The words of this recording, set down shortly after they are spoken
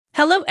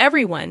Hello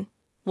everyone,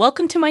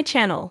 welcome to my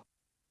channel.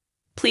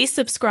 Please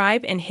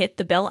subscribe and hit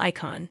the bell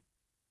icon.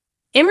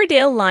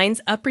 Emmerdale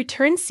lines up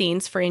return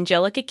scenes for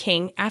Angelica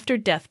King after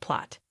death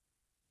plot.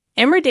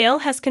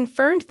 Emmerdale has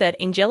confirmed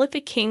that Angelica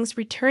King's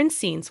return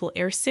scenes will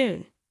air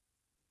soon.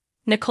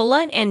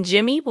 Nicola and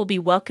Jimmy will be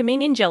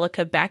welcoming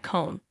Angelica back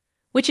home,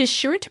 which is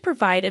sure to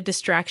provide a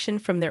distraction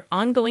from their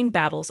ongoing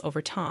battles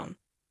over Tom.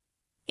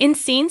 In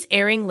scenes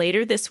airing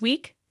later this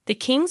week, the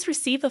Kings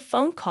receive a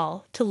phone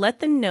call to let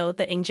them know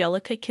that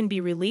Angelica can be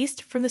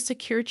released from the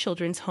secure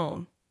children's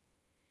home.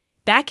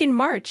 Back in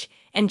March,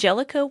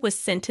 Angelica was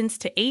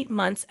sentenced to 8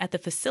 months at the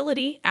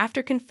facility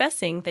after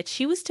confessing that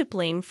she was to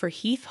blame for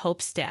Heath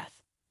Hope's death.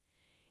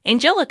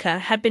 Angelica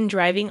had been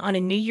driving on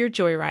a New Year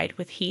joyride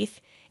with Heath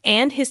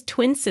and his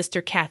twin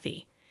sister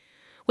Kathy,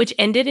 which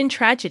ended in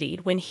tragedy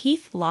when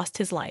Heath lost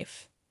his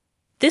life.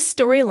 This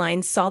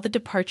storyline saw the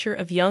departure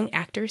of young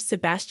actor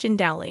Sebastian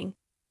Dowling,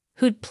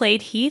 who'd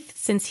played Heath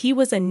since he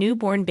was a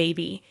newborn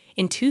baby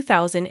in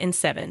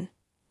 2007.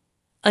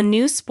 A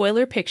new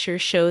spoiler picture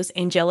shows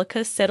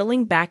Angelica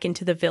settling back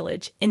into the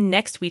village in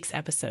next week's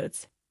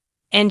episodes.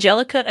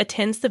 Angelica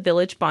attends the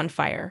village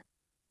bonfire,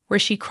 where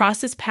she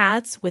crosses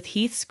paths with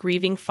Heath's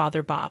grieving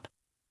father Bob.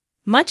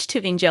 Much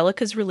to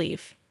Angelica's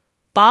relief,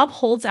 Bob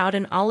holds out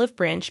an olive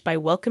branch by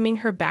welcoming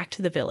her back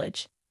to the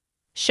village,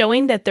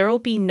 showing that there will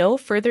be no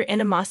further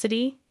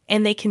animosity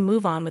and they can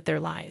move on with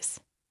their lives.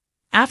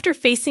 After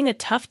facing a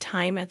tough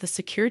time at the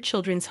secure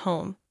children's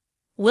home,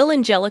 will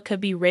Angelica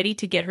be ready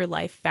to get her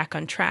life back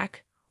on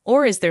track,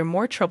 or is there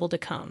more trouble to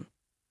come?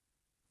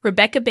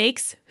 Rebecca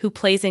Bakes, who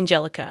plays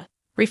Angelica,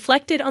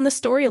 reflected on the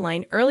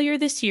storyline earlier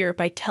this year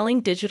by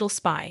telling Digital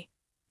Spy,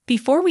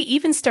 "Before we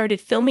even started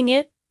filming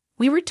it,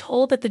 we were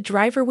told that the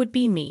driver would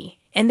be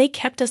me, and they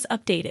kept us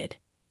updated.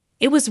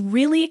 It was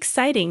really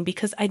exciting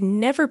because I'd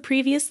never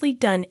previously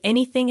done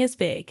anything as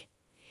big.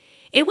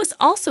 It was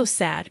also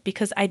sad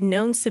because I'd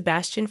known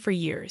Sebastian for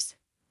years.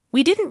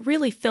 We didn't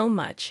really film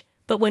much,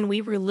 but when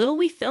we were little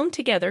we filmed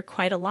together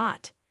quite a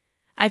lot.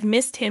 I've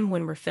missed him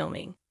when we're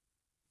filming."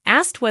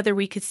 Asked whether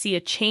we could see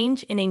a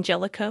change in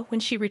Angelica when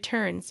she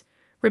returns,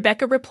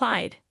 Rebecca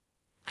replied,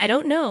 "I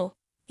don't know.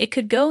 It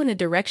could go in a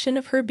direction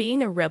of her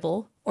being a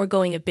rebel or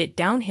going a bit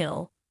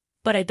downhill,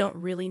 but I don't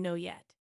really know yet."